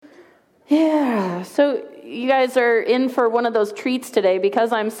you guys are in for one of those treats today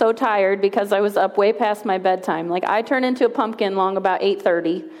because I'm so tired because I was up way past my bedtime. Like, I turned into a pumpkin long about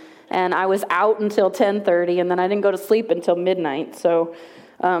 8:30, and I was out until 10:30, and then I didn't go to sleep until midnight. So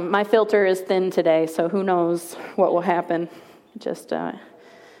my filter is thin today, so who knows what will happen. Just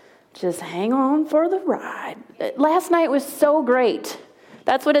hang on for the ride. Last night was so great.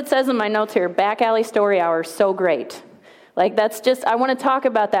 That's what it says in my notes here. Back Alley Story Hour, so great. Like, I want to talk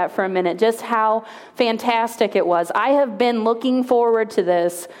about that for a minute, just how fantastic it was. I have been looking forward to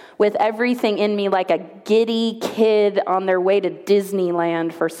this with everything in me, like a giddy kid on their way to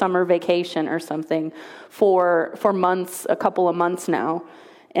Disneyland for summer vacation or something for months, a couple of months now.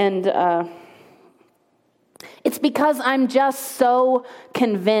 And it's because I'm just so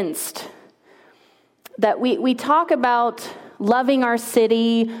convinced that we talk about loving our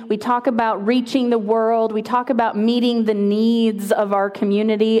city, we talk about reaching the world, we talk about meeting the needs of our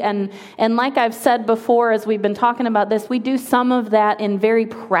community, and like I've said before as we've been talking about this, we do some of that in very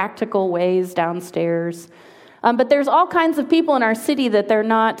practical ways downstairs. But there's all kinds of people in our city that they're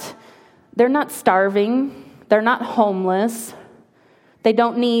not starving, they're not homeless, they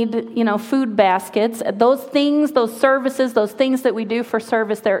don't need, food baskets. Those things, those services, those things that we do for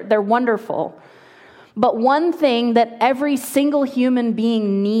service, they're wonderful. But one thing that every single human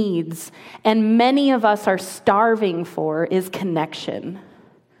being needs, and many of us are starving for, is connection.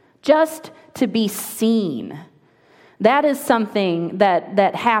 Just to be seen. That is something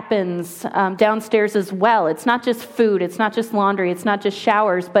that happens downstairs as well. It's not just food, it's not just laundry, it's not just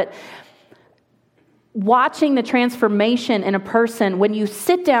showers, but watching the transformation in a person when you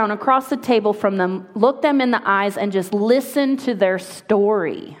sit down across the table from them, look them in the eyes, and just listen to their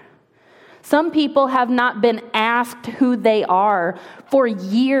story. Some people have not been asked who they are for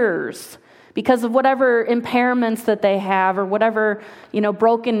years because of whatever impairments that they have or whatever,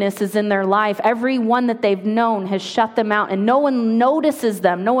 brokenness is in their life. Every one that they've known has shut them out, and no one notices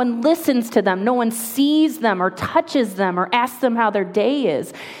them. No one listens to them. No one sees them or touches them or asks them how their day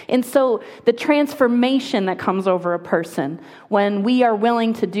is. And so the transformation that comes over a person when we are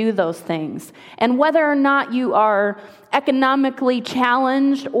willing to do those things, and whether or not you are economically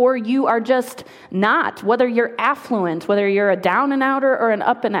challenged or you are just not, whether you're affluent, whether you're a down and outer or an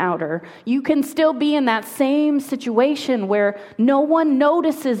up and outer, you can still be in that same situation where no one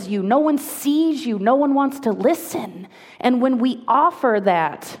notices you, no one sees you, no one wants to listen. And when we offer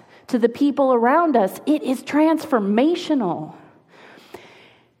that to the people around us, it is transformational.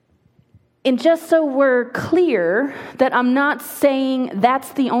 And just so we're clear that I'm not saying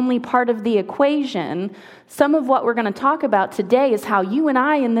that's the only part of the equation, some of what we're going to talk about today is how you and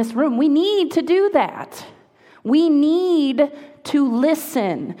I in this room, we need to do that. We need to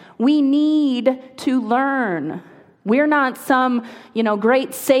listen. We need to learn. We're not some,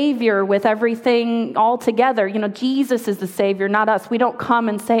 great savior with everything all together. Jesus is the savior, not us. We don't come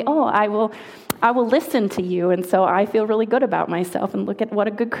and say, I will listen to you, and so I feel really good about myself, and look at what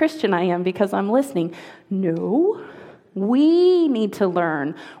a good Christian I am because I'm listening. No, we need to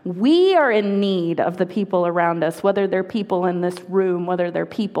learn. We are in need of the people around us, whether they're people in this room, whether they're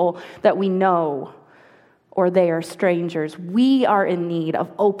people that we know, or they are strangers. We are in need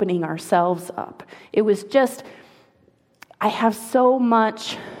of opening ourselves up. It was just, I have so many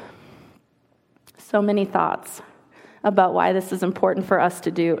thoughts about why this is important for us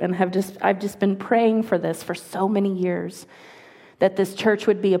to do, and I've just been praying for this for so many years, that this church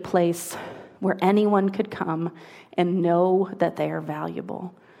would be a place where anyone could come and know that they are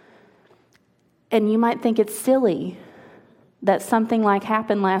valuable. And you might think it's silly that something like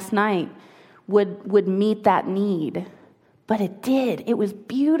happened last night would meet that need, but it did. It was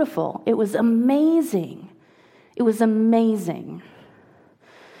beautiful. It was amazing. It was amazing.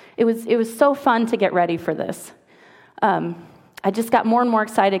 It was so fun to get ready for this. I just got more and more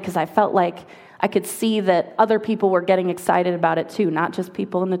excited because I felt like I could see that other people were getting excited about it too, not just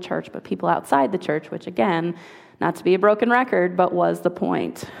people in the church, but people outside the church, which again, not to be a broken record, but was the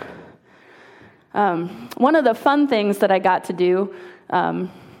point. One of the fun things that I got to do,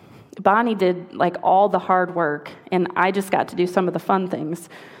 Bonnie did like all the hard work, and I just got to do some of the fun things.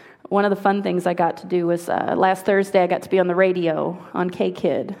 One of the fun things I got to do was last Thursday I got to be on the radio on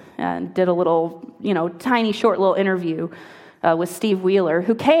K-Kid and did a little, tiny short little interview with Steve Wheeler,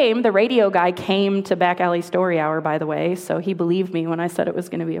 who the radio guy came to Back Alley Story Hour, by the way, so he believed me when I said it was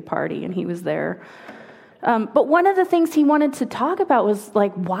going to be a party, and he was there. But one of the things he wanted to talk about was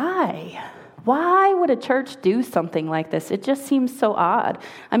like, why? Why would a church do something like this? It just seems so odd.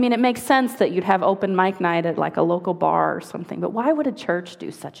 I mean, it makes sense that you'd have open mic night at like a local bar or something, but why would a church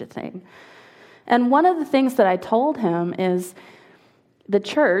do such a thing? And one of the things that I told him is the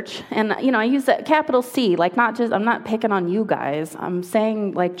church, and I use that capital C, like I'm not picking on you guys. I'm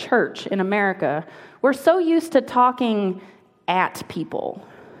saying like church in America. We're so used to talking at people.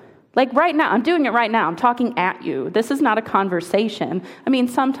 Like right now, I'm doing it right now. I'm talking at you. This is not a conversation. I mean,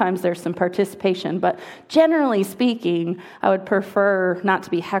 sometimes there's some participation, but generally speaking, I would prefer not to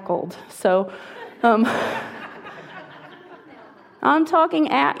be heckled. So I'm talking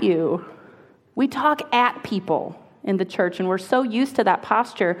at you. We talk at people in the church, and we're so used to that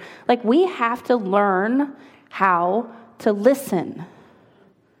posture. Like, we have to learn how to listen.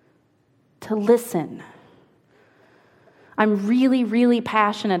 To listen. I'm really, really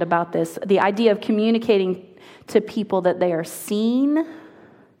passionate about this. The idea of communicating to people that they are seen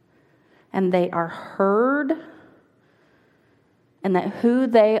and they are heard, and that who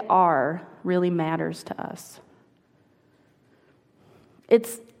they are really matters to us.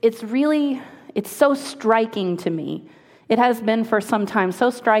 It's so striking to me. It has been for some time so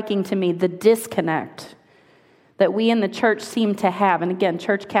striking to me, the disconnect that we in the church seem to have. And again,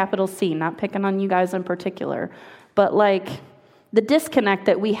 church capital C, not picking on you guys in particular, but like the disconnect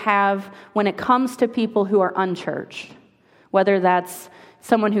that we have when it comes to people who are unchurched, whether that's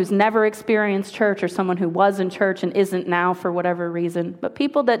someone who's never experienced church or someone who was in church and isn't now for whatever reason, but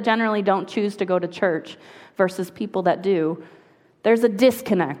people that generally don't choose to go to church versus people that do. There's a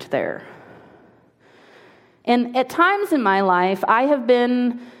disconnect there. And at times in my life, I have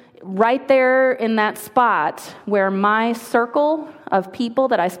been right there in that spot where my circle of people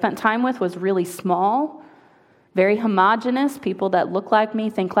that I spent time with was really small, very homogenous, people that look like me,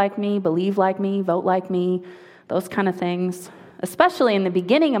 think like me, believe like me, vote like me, those kind of things, especially in the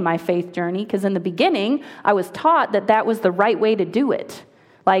beginning of my faith journey, because in the beginning, I was taught that that was the right way to do it.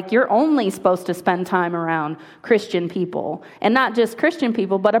 Like, you're only supposed to spend time around Christian people, and not just Christian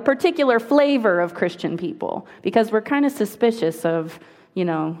people, but a particular flavor of Christian people, because we're kind of suspicious of,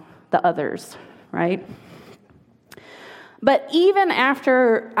 the others, right? But even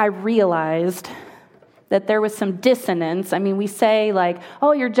after I realized that there was some dissonance, we say like,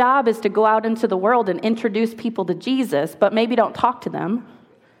 oh, your job is to go out into the world and introduce people to Jesus, but maybe don't talk to them.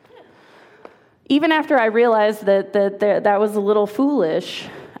 Even after I realized that was a little foolish,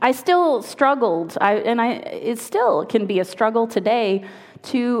 I still struggled. It still can be a struggle today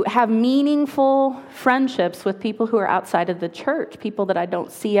to have meaningful friendships with people who are outside of the church, people that I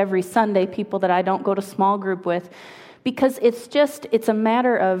don't see every Sunday, people that I don't go to small group with, because it's a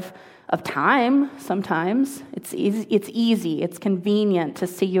matter of time sometimes. It's easy, it's convenient to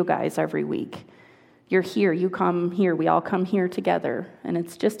see you guys every week. You're here, you come here, we all come here together, and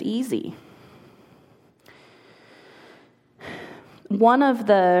it's just easy. One of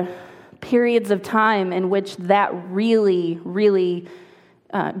the periods of time in which that really, really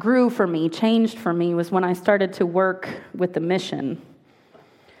grew for me, changed for me, was when I started to work with the mission.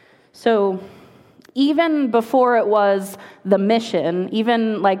 So even before it was the mission,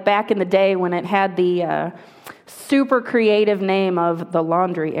 even like back in the day when it had the super creative name of the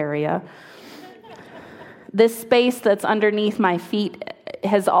laundry area, this space that's underneath my feet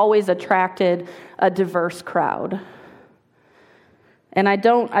has always attracted a diverse crowd. And I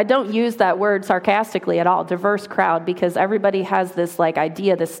don't use that word sarcastically at all, diverse crowd, because everybody has this like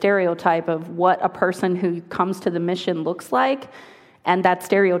idea, this stereotype of what a person who comes to the mission looks like, and that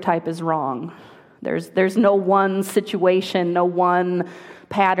stereotype is wrong. There's no one situation, no one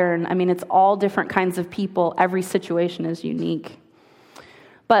pattern. It's all different kinds of people. Every situation is unique.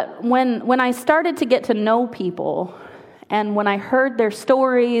 But when I started to get to know people, and when I heard their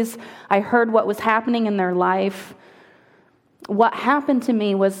stories, I heard what was happening in their life, what happened to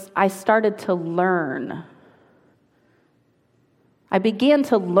me was I started to learn. I began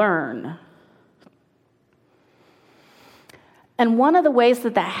to learn. And one of the ways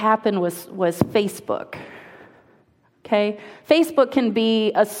that happened was Facebook. Okay? Facebook can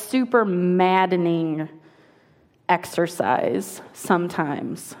be a super maddening exercise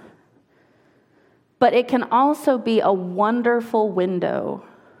sometimes. But it can also be a wonderful window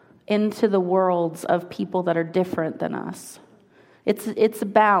into the worlds of people that are different than us. It's a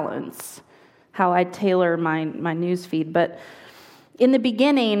balance, how I tailor my news feed. But in the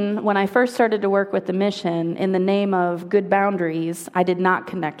beginning, when I first started to work with the mission, in the name of good boundaries, I did not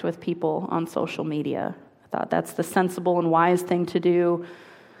connect with people on social media. I thought that's the sensible and wise thing to do.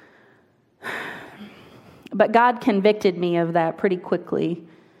 But God convicted me of that pretty quickly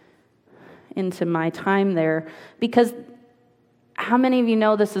into my time there, because how many of you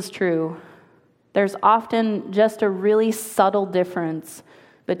know this is true? There's often just a really subtle difference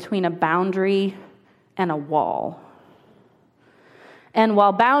between a boundary and a wall. And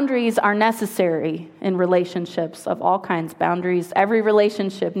while boundaries are necessary in relationships of all kinds, every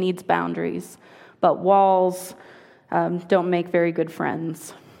relationship needs boundaries, but walls don't make very good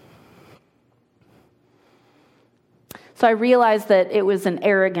friends. So I realized that it was an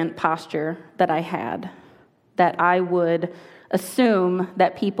arrogant posture that I had, that I would assume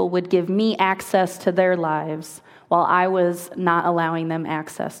that people would give me access to their lives while I was not allowing them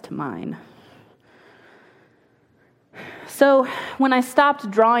access to mine. So when I stopped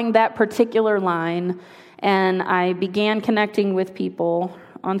drawing that particular line and I began connecting with people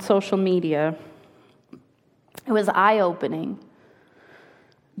on social media, it was eye-opening.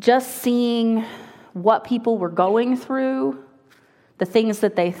 Just seeing what people were going through, the things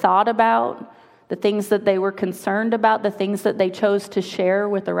that they thought about, the things that they were concerned about, the things that they chose to share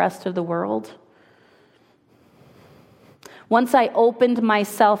with the rest of the world. Once I opened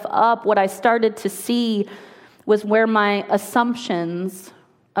myself up, what I started to see was where my assumptions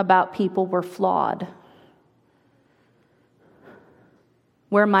about people were flawed,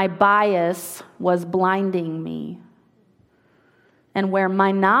 where my bias was blinding me, and where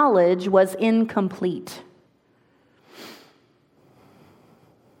my knowledge was incomplete.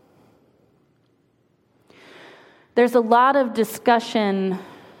 There's a lot of discussion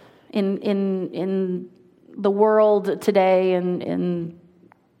in the world today and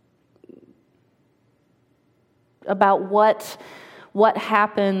about what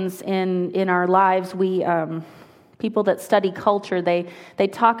happens in our lives. People that study culture, they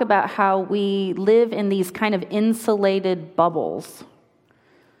talk about how we live in these kind of insulated bubbles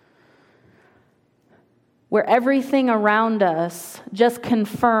where everything around us just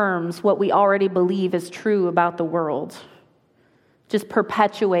confirms what we already believe is true about the world, just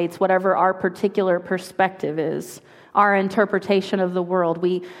perpetuates whatever our particular perspective is, our interpretation of the world.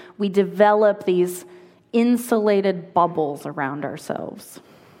 We develop these insulated bubbles around ourselves.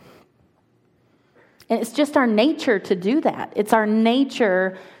 And it's just our nature to do that. It's our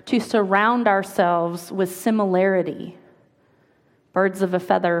nature to surround ourselves with similarity. Birds of a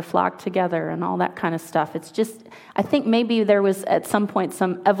feather flock together and all that kind of stuff. It's just, I think maybe there was at some point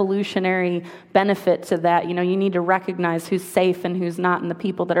some evolutionary benefit to that. You need to recognize who's safe and who's not, and the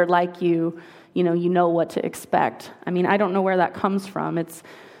people that are like you know what to expect. I mean, I don't know where that comes from. It's,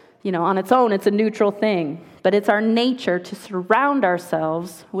 on its own, it's a neutral thing. But it's our nature to surround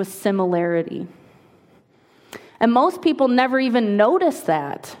ourselves with similarity. And most people never even notice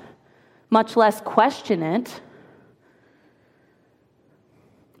that, much less question it.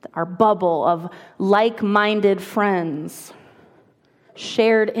 Our bubble of like-minded friends,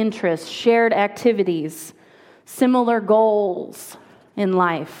 shared interests, shared activities, similar goals in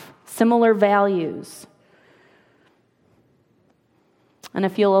life, similar values. And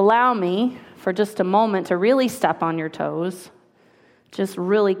if you'll allow me for just a moment to really step on your toes, just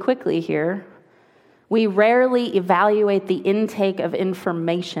really quickly here, we rarely evaluate the intake of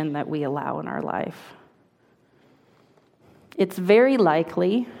information that we allow in our life. It's very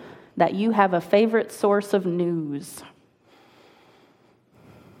likely that you have a favorite source of news.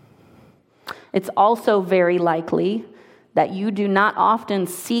 It's also very likely that you do not often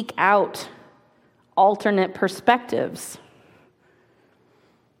seek out alternate perspectives,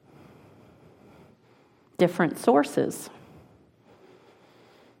 different sources.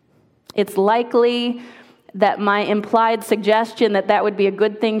 It's likely that my implied suggestion that would be a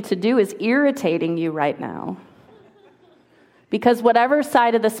good thing to do is irritating you right now. Because whatever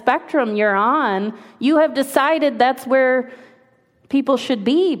side of the spectrum you're on, you have decided that's where people should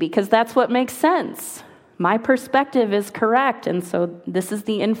be because that's what makes sense. My perspective is correct, and so this is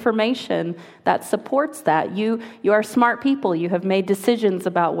the information that supports that. You are smart people. You have made decisions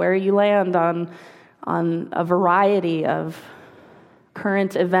about where you land on a variety of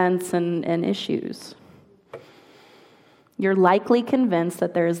current events and issues. You're likely convinced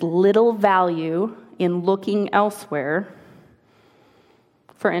that there is little value in looking elsewhere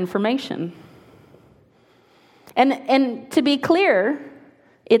for information. And to be clear,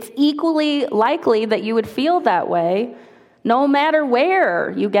 it's equally likely that you would feel that way no matter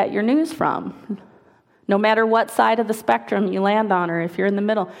where you get your news from, no matter what side of the spectrum you land on, or if you're in the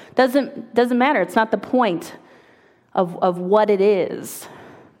middle. Doesn't matter. It's not the point of what it is.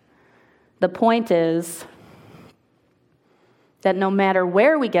 The point is that no matter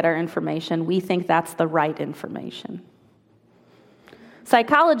where we get our information, we think that's the right information.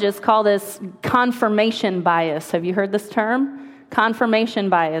 Psychologists call this confirmation bias. Have you heard this term? Confirmation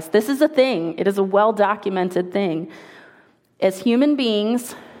bias. This is a thing. It is a well-documented thing. As human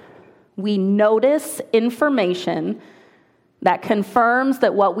beings, we notice information that confirms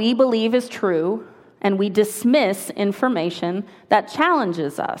that what we believe is true, and we dismiss information that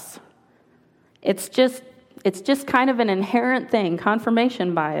challenges us. It's just kind of an inherent thing,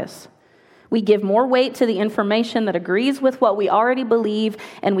 confirmation bias. We give more weight to the information that agrees with what we already believe,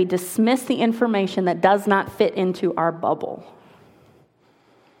 and we dismiss the information that does not fit into our bubble.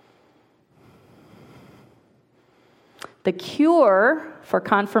 The cure for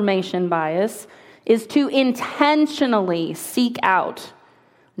confirmation bias is to intentionally seek out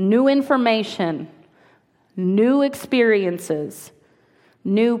new information, new experiences,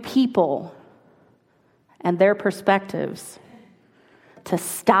 new people, and their perspectives. To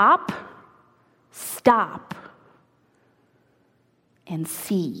stop, and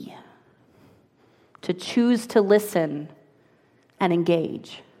see. To choose to listen and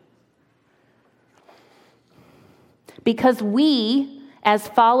engage. Because we, as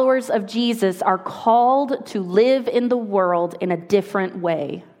followers of Jesus, are called to live in the world in a different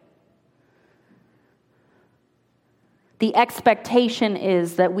way. The expectation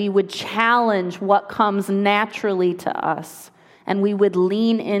is that we would challenge what comes naturally to us, and we would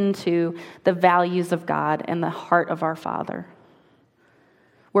lean into the values of God and the heart of our Father.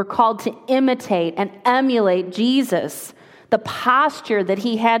 We're called to imitate and emulate Jesus, the posture that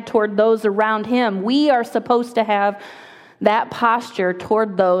he had toward those around him. We are supposed to have that posture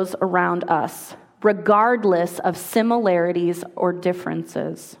toward those around us, regardless of similarities or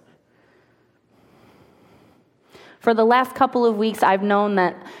differences. For the last couple of weeks, I've known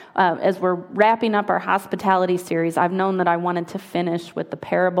that as we're wrapping up our hospitality series, I've known that I wanted to finish with the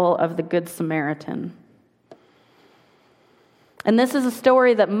parable of the Good Samaritan. And this is a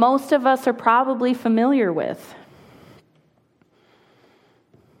story that most of us are probably familiar with.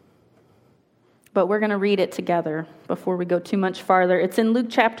 But we're going to read it together before we go too much farther. It's in Luke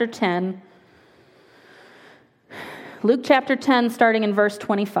chapter 10. Luke chapter 10, starting in verse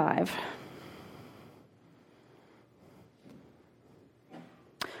 25.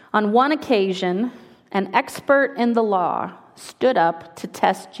 On one occasion, an expert in the law stood up to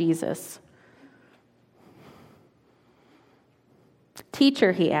test Jesus.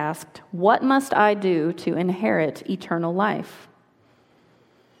 "Teacher," he asked, "what must I do to inherit eternal life?"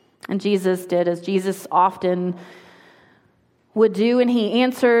 And Jesus did as Jesus often would do, and he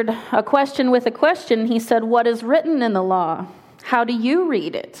answered a question with a question. He said, "What is written in the law? How do you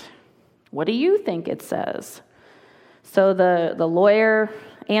read it? What do you think it says?" So the lawyer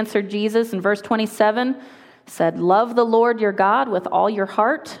answered Jesus in verse 27, said, "Love the Lord your God with all your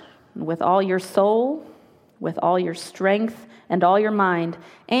heart, and with all your soul, with all your strength, and all your mind,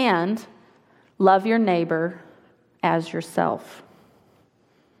 and love your neighbor as yourself."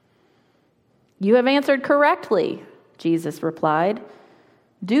 "You have answered correctly," Jesus replied.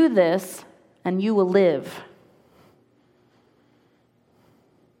 "Do this, and you will live."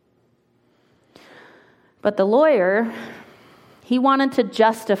 But the lawyer, he wanted to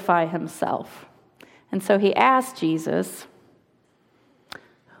justify himself. And so he asked Jesus,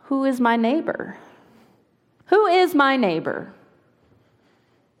 "Who is my neighbor? Who is my neighbor?"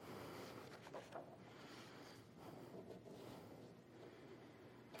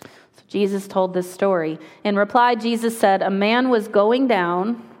 So Jesus told this story. In reply, Jesus said, "A man was going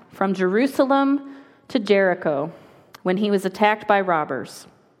down from Jerusalem to Jericho when he was attacked by robbers.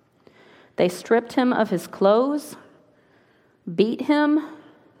 They stripped him of his clothes, beat him,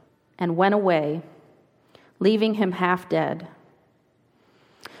 and went away, leaving him half dead."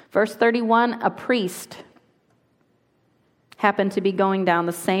 Verse 31, a priest happened to be going down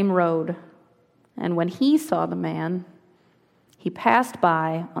the same road, and when he saw the man, he passed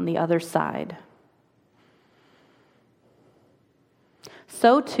by on the other side.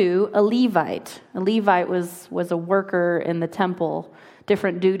 So too, a Levite. A Levite was a worker in the temple,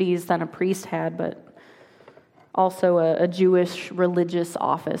 different duties than a priest had, but also a Jewish religious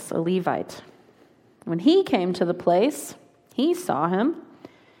office, a Levite. When he came to the place, he saw him.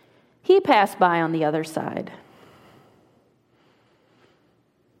 He passed by on the other side.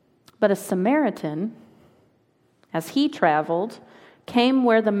 But a Samaritan, as he traveled, came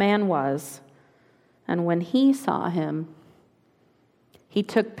where the man was, and when he saw him, he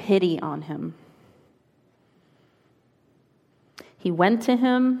took pity on him. He went to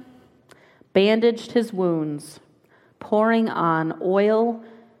him, bandaged his wounds, pouring on oil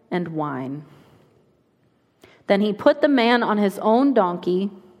and wine. Then he put the man on his own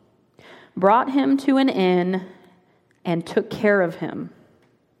donkey, brought him to an inn, and took care of him.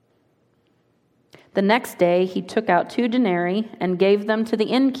 The next day he took out 2 denarii and gave them to the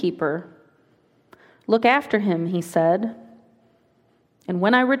innkeeper. "Look after him," he said, "and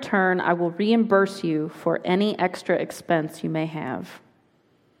when I return, I will reimburse you for any extra expense you may have."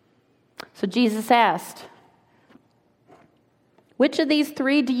 So Jesus asked, "Which of these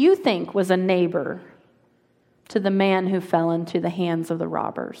three do you think was a neighbor to the man who fell into the hands of the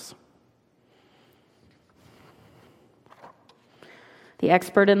robbers?" The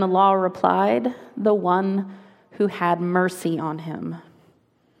expert in the law replied, "The one who had mercy on him."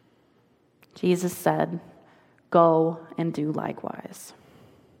 Jesus said, "Go and do likewise."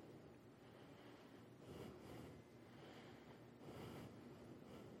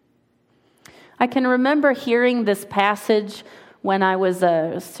 I can remember hearing this passage when I was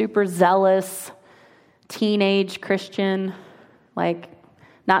a super zealous teenage Christian, like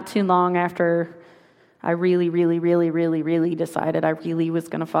not too long after I really decided I really was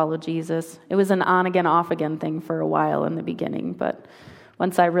going to follow Jesus. It was an on-again, off-again thing for a while in the beginning, but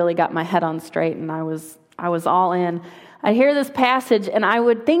once I really got my head on straight and I was all in, I'd hear this passage and I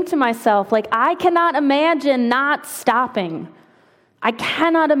would think to myself, like, I cannot imagine not stopping. I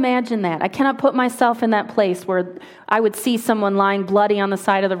cannot imagine that. I cannot put myself in that place where I would see someone lying bloody on the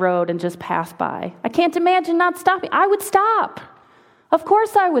side of the road and just pass by. I can't imagine not stopping. I would stop. Of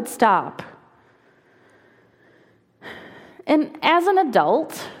course I would stop. And as an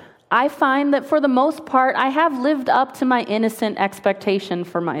adult, I find that for the most part, I have lived up to my innocent expectation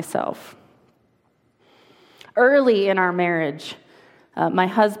for myself. Early in our marriage, my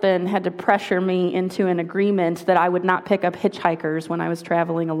husband had to pressure me into an agreement that I would not pick up hitchhikers when I was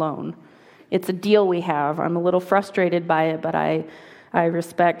traveling alone. It's a deal we have. I'm a little frustrated by it, but I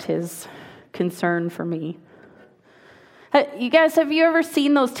respect his concern for me. You guys, have you ever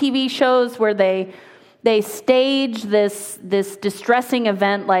seen those TV shows where they stage this distressing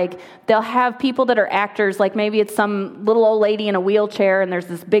event? Like, they'll have people that are actors, like maybe it's some little old lady in a wheelchair and there's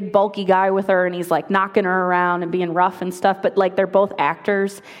this big bulky guy with her and he's like knocking her around and being rough and stuff, but like they're both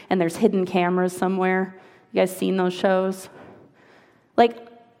actors and there's hidden cameras somewhere. You guys seen those shows? Like,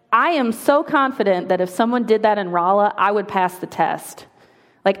 I am so confident that if someone did that in Rolla, I would pass the test.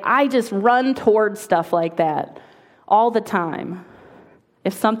 Like, I just run towards stuff like that all the time.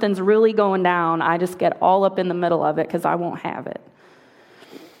 If something's really going down, I just get all up in the middle of it because I won't have it.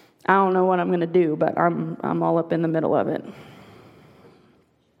 I don't know what I'm going to do, but I'm all up in the middle of it.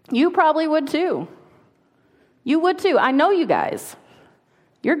 You probably would too. You would too. I know you guys.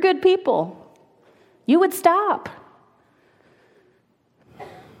 You're good people. You would stop.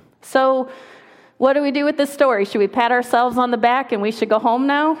 So, what do we do with this story? Should we pat ourselves on the back and we should go home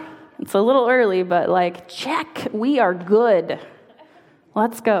now? It's a little early, but like, check, we are good.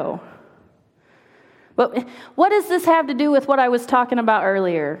 Let's go. But what does this have to do with what I was talking about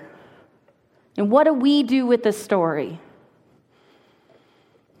earlier? And what do we do with this story?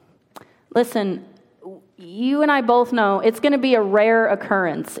 Listen, you and I both know it's going to be a rare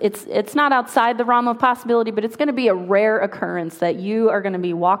occurrence. It's not outside the realm of possibility, but it's going to be a rare occurrence that you are going to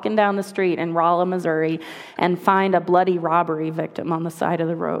be walking down the street in Rolla, Missouri, and find a bloody robbery victim on the side of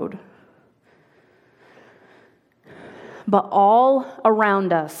the road. But all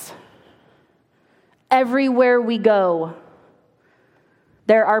around us, everywhere we go,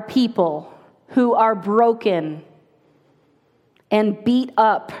 there are people who are broken and beat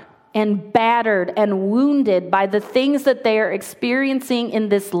up and battered and wounded by the things that they are experiencing in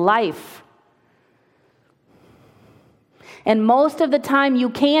this life. And most of the time, you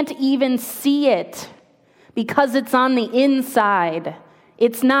can't even see it because it's on the inside.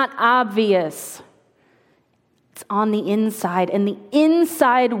 It's not obvious. It's on the inside, and the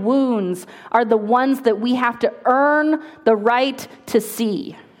inside wounds are the ones that we have to earn the right to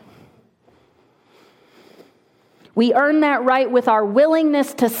see. We earn that right with our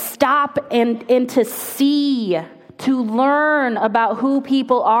willingness to stop and to see, to learn about who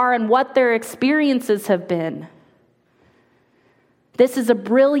people are and what their experiences have been. This is a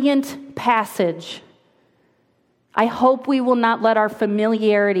brilliant passage. I hope we will not let our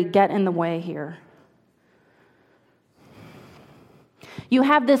familiarity get in the way here. You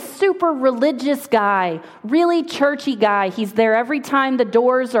have this super religious guy, really churchy guy. He's there every time the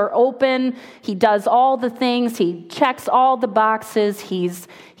doors are open. He does all the things. He checks all the boxes. He's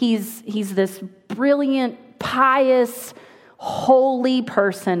this brilliant, pious, holy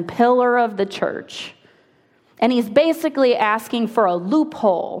person, pillar of the church. And he's basically asking for a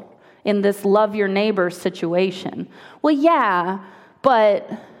loophole in this love your neighbor situation. Well, yeah,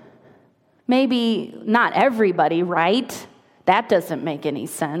 but maybe not everybody, right? That doesn't make any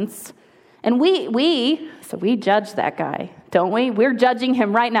sense. And we judge that guy, don't we? We're judging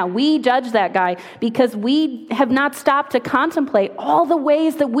him right now. We judge that guy because we have not stopped to contemplate all the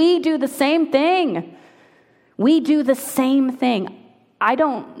ways that we do the same thing. We do the same thing. I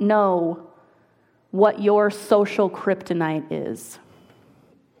don't know what your social kryptonite is.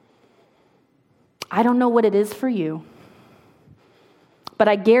 I don't know what it is for you, but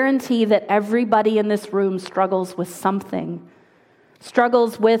I guarantee that everybody in this room struggles with something,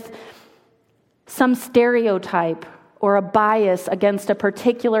 struggles with some stereotype or a bias against a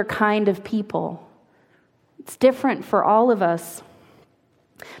particular kind of people. It's different for all of us.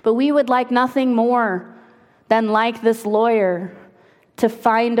 But we would like nothing more than, like this lawyer, to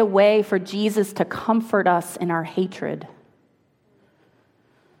find a way for Jesus to comfort us in our hatred.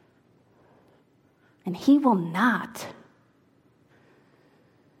 And he will not.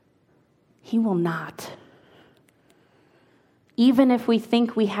 He will not. Even if we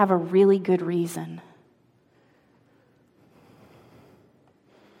think we have a really good reason.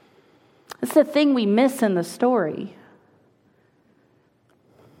 It's the thing we miss in the story.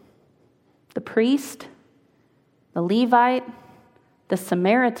 The priest, the Levite, the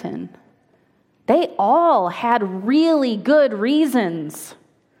Samaritan, they all had really good reasons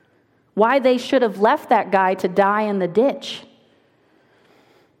why they should have left that guy to die in the ditch.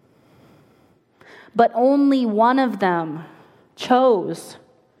 But only one of them chose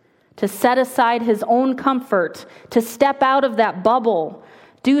to set aside his own comfort, to step out of that bubble,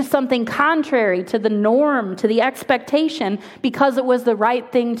 do something contrary to the norm, to the expectation, because it was the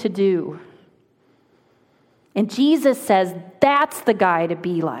right thing to do. And Jesus says that's the guy to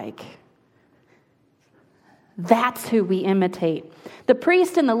be like. That's who we imitate. The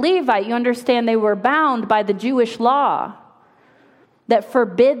priest and the Levite, you understand, they were bound by the Jewish law that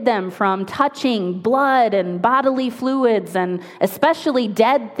forbid them from touching blood and bodily fluids and especially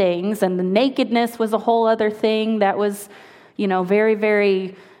dead things. And the nakedness was a whole other thing that was, very,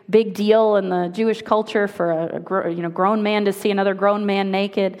 very big deal in the Jewish culture for a grown man to see another grown man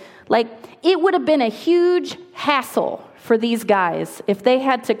naked. Like, it would have been a huge hassle for these guys if they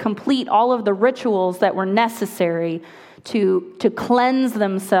had to complete all of the rituals that were necessary to cleanse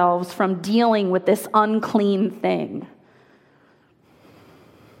themselves from dealing with this unclean thing.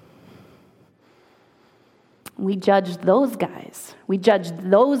 We judge those guys. We judge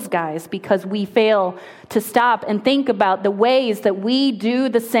those guys because we fail to stop and think about the ways that we do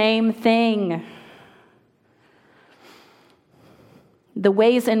the same thing. The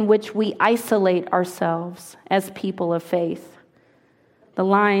ways in which we isolate ourselves as people of faith. The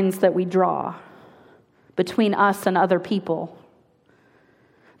lines that we draw between us and other people.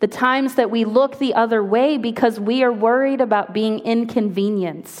 The times that we look the other way because we are worried about being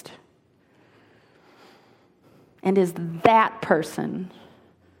inconvenienced. And is that person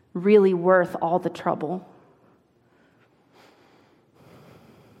really worth all the trouble?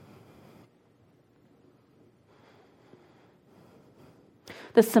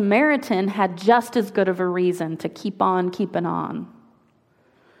 The Samaritan had just as good of a reason to keep on keeping on.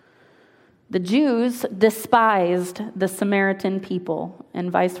 The Jews despised the Samaritan people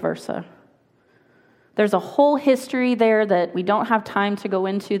and vice versa. There's a whole history there that we don't have time to go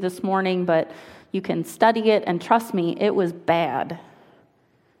into this morning, but you can study it, and trust me, it was bad.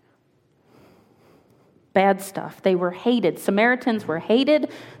 Bad stuff. They were hated. Samaritans were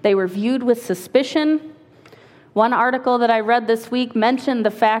hated. They were viewed with suspicion. One article that I read this week mentioned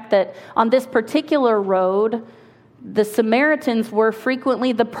the fact that on this particular road, the Samaritans were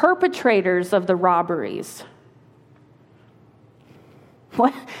frequently the perpetrators of the robberies.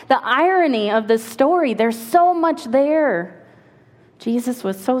 What? The irony of this story, there's so much there. Jesus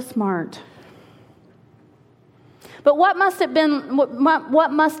was so smart. But what must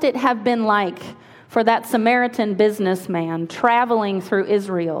it have been like for that Samaritan businessman traveling through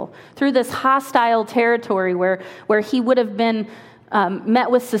Israel, through this hostile territory where he would have been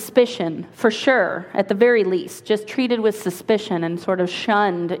met with suspicion, for sure, at the very least, just treated with suspicion and sort of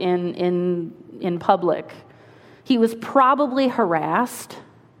shunned in public. He was probably harassed.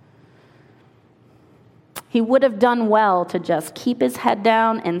 He would have done well to just keep his head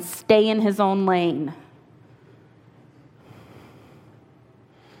down and stay in his own lane.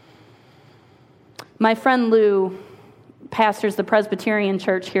 My friend Lou pastors the Presbyterian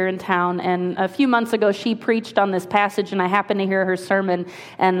church here in town, and a few months ago she preached on this passage, and I happened to hear her sermon,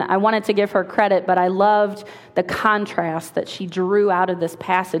 and I wanted to give her credit, but I loved the contrast that she drew out of this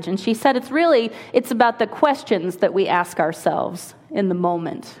passage. And she said it's about the questions that we ask ourselves in the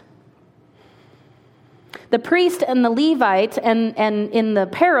moment. The priest and the Levite and in the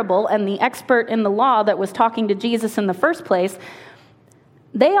parable, and the expert in the law that was talking to Jesus in the first place,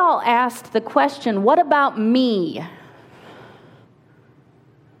 they all asked the question, what about me?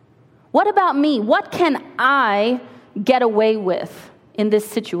 What about me? What can I get away with in this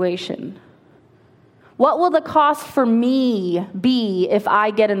situation? What will the cost for me be if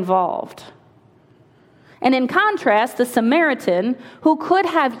I get involved? And in contrast, the Samaritan, who could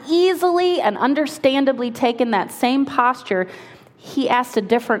have easily and understandably taken that same posture, he asked a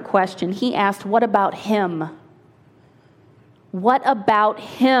different question. He asked, what about him? What about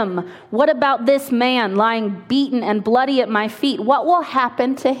him? What about this man lying beaten and bloody at my feet? What will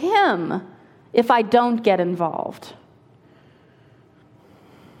happen to him if I don't get involved?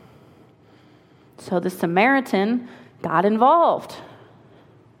 So the Samaritan got involved.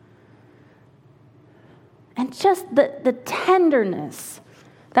 And just the tenderness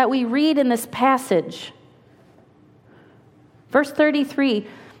that we read in this passage. Verse 33,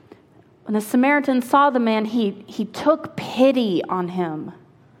 when the Samaritan saw the man, he took pity on him.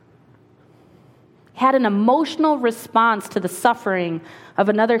 He had an emotional response to the suffering of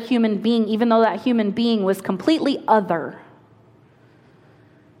another human being, even though that human being was completely other.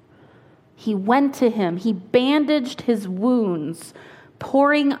 He went to him. He bandaged his wounds,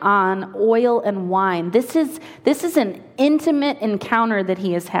 pouring on oil and wine. This is an intimate encounter that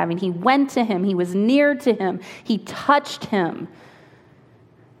he is having. He went to him. He was near to him. He touched him.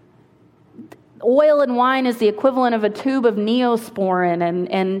 Oil and wine is the equivalent of a tube of Neosporin,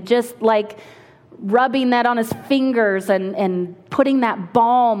 and just like rubbing that on his fingers and putting that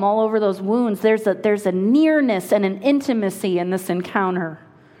balm all over those wounds. There's a nearness and an intimacy in this encounter.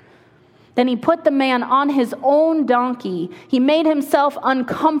 Then he put the man on his own donkey. He made himself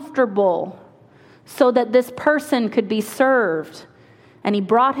uncomfortable so that this person could be served. And he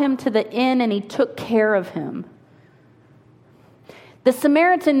brought him to the inn and he took care of him. The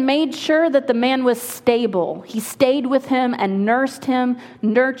Samaritan made sure that the man was stable. He stayed with him and nursed him,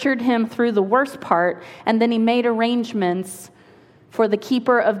 nurtured him through the worst part, and then he made arrangements for the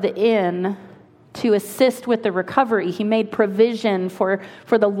keeper of the inn to assist with the recovery. He made provision for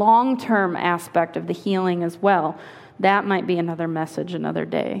the long-term aspect of the healing as well. That might be another message another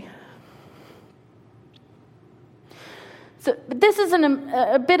day. So this is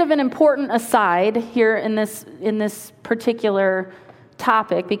a bit of an important aside here in this particular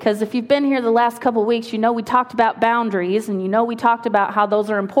topic, because if you've been here the last couple of weeks, you know we talked about boundaries, and you know we talked about how those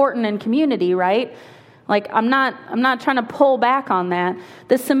are important in community, right? Like I'm not trying to pull back on that.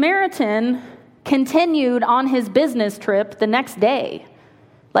 The Samaritan continued on his business trip the next day.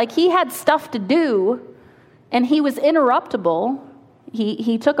 Like he had stuff to do, and he was interruptible.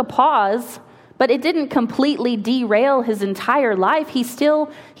 He took a pause, but it didn't completely derail his entire life. He still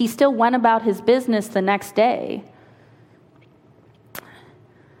went about his business the next day.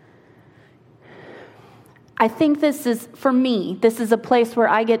 I think this is a place where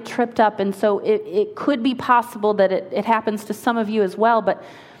I get tripped up, and so it could be possible that it happens to some of you as well, but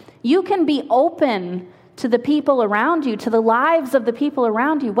you can be open to the people around you, to the lives of the people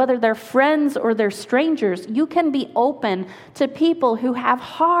around you, whether they're friends or they're strangers. You can be open to people who have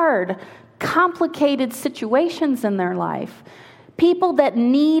hard, complicated situations in their life. People that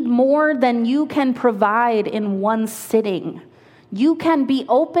need more than you can provide in one sitting. You can be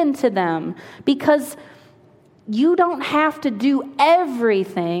open to them because you don't have to do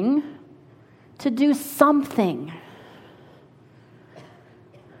everything to do something.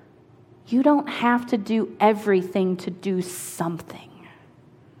 You don't have to do everything to do something.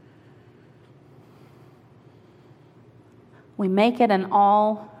 We make it an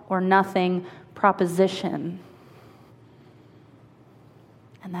all or nothing proposition.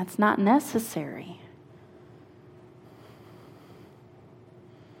 And that's not necessary.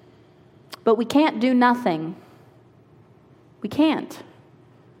 But we can't do nothing. We can't.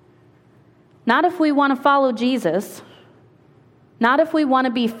 Not if we want to follow Jesus. Not if we want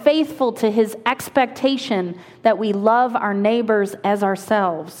to be faithful to his expectation that we love our neighbors as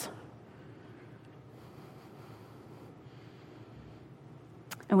ourselves.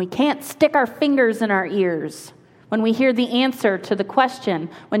 And we can't stick our fingers in our ears when we hear the answer to the question,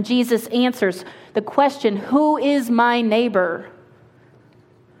 when Jesus answers the question, who is my neighbor?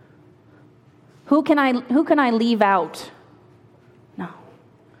 Who can I leave out? No.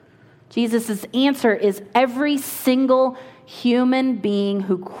 Jesus' answer is every single human being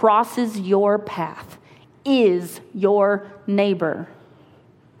who crosses your path is your neighbor.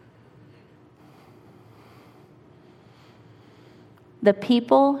 The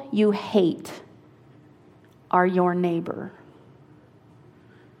people you hate are your neighbor.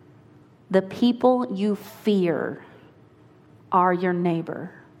 The people you fear are your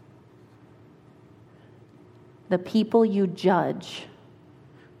neighbor. The people you judge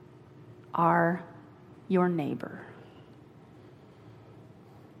are your neighbor.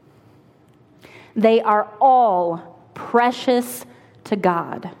 They are all precious to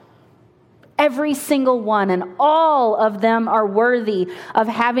God. Every single one, and all of them are worthy of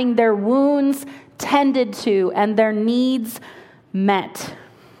having their wounds tended to, and their needs met.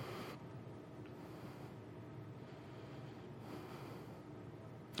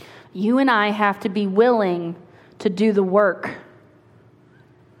 You and I have to be willing to do the work.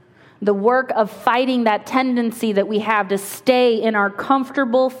 The work of fighting that tendency that we have to stay in our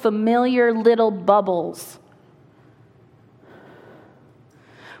comfortable, familiar little bubbles.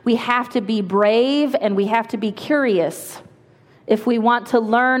 We have to be brave and we have to be curious if we want to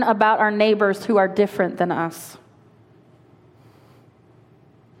learn about our neighbors who are different than us.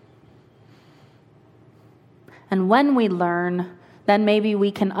 And when we learn, then maybe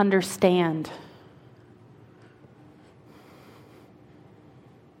we can understand.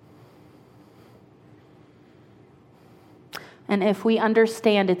 And if we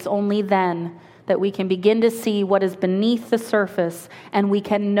understand, it's only then that we can begin to see what is beneath the surface, and we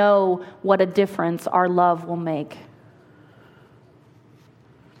can know what a difference our love will make.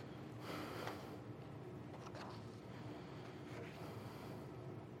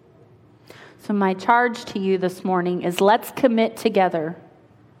 So my charge to you this morning is, let's commit together.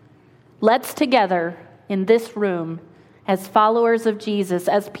 Let's together in this room, as followers of Jesus,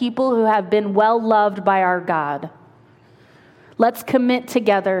 as people who have been well loved by our God, let's commit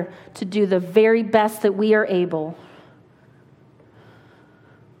together to do the very best that we are able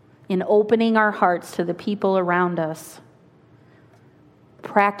in opening our hearts to the people around us,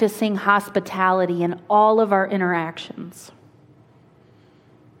 practicing hospitality in all of our interactions.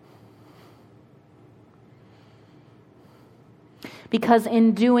 Because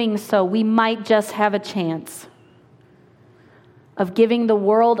in doing so, we might just have a chance of giving the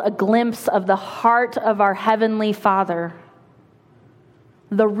world a glimpse of the heart of our Heavenly Father,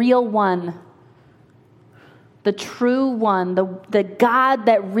 the real one, the true one, the God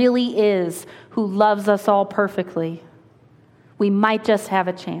that really is, who loves us all perfectly. We might just have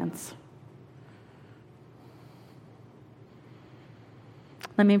a chance.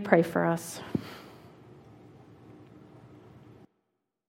 Let me pray for us.